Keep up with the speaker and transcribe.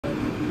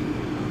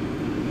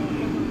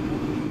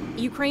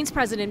Ukraine's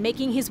president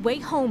making his way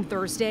home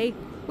Thursday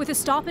with a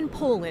stop in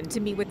Poland to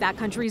meet with that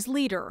country's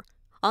leader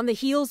on the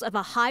heels of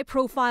a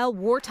high-profile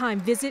wartime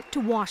visit to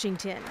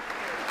Washington.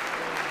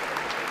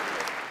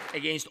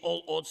 Against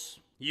all odds,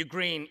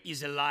 Ukraine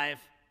is alive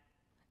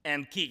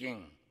and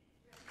kicking.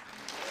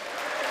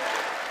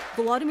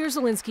 Volodymyr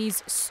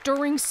Zelensky's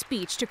stirring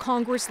speech to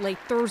Congress late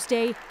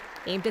Thursday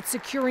aimed at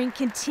securing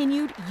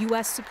continued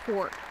U.S.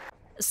 support,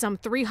 some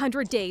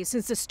 300 days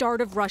since the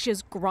start of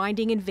Russia's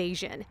grinding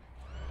invasion.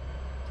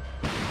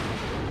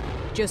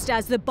 Just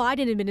as the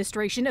Biden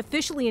administration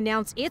officially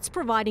announced it's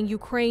providing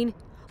Ukraine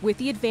with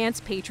the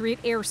Advanced Patriot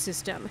Air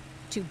System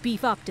to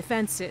beef up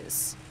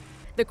defenses.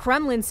 The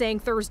Kremlin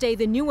saying Thursday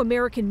the new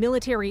American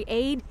military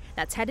aid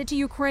that's headed to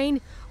Ukraine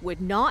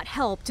would not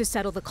help to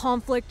settle the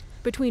conflict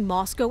between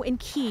Moscow and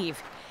Kyiv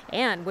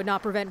and would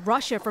not prevent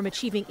Russia from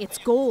achieving its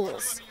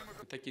goals.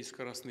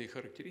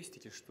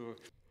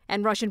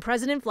 And Russian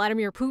President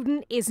Vladimir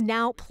Putin is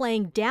now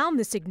playing down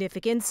the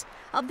significance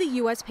of the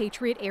U.S.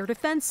 Patriot air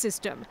defense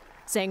system,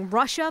 saying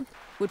Russia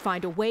would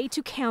find a way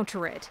to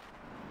counter it.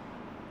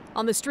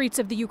 On the streets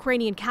of the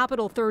Ukrainian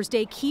capital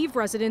Thursday, Kyiv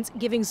residents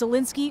giving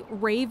Zelenskyy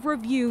rave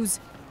reviews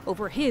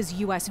over his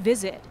U.S.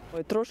 visit.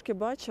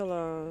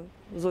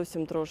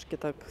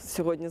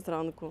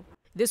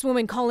 This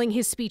woman calling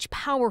his speech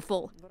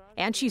powerful,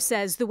 and she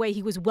says the way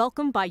he was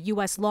welcomed by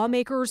U.S.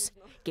 lawmakers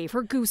gave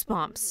her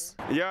goosebumps.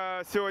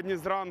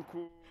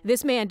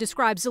 This man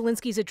describes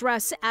Zelenskyy's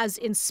address as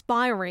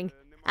inspiring,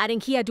 adding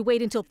he had to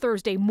wait until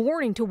Thursday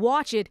morning to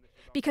watch it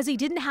because he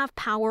didn't have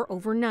power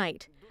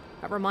overnight.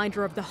 A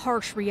reminder of the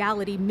harsh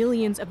reality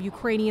millions of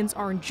Ukrainians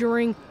are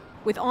enduring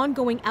with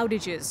ongoing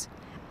outages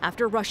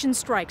after Russian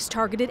strikes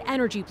targeted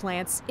energy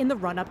plants in the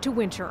run-up to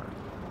winter.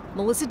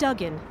 Melissa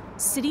Duggan,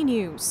 City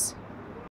News.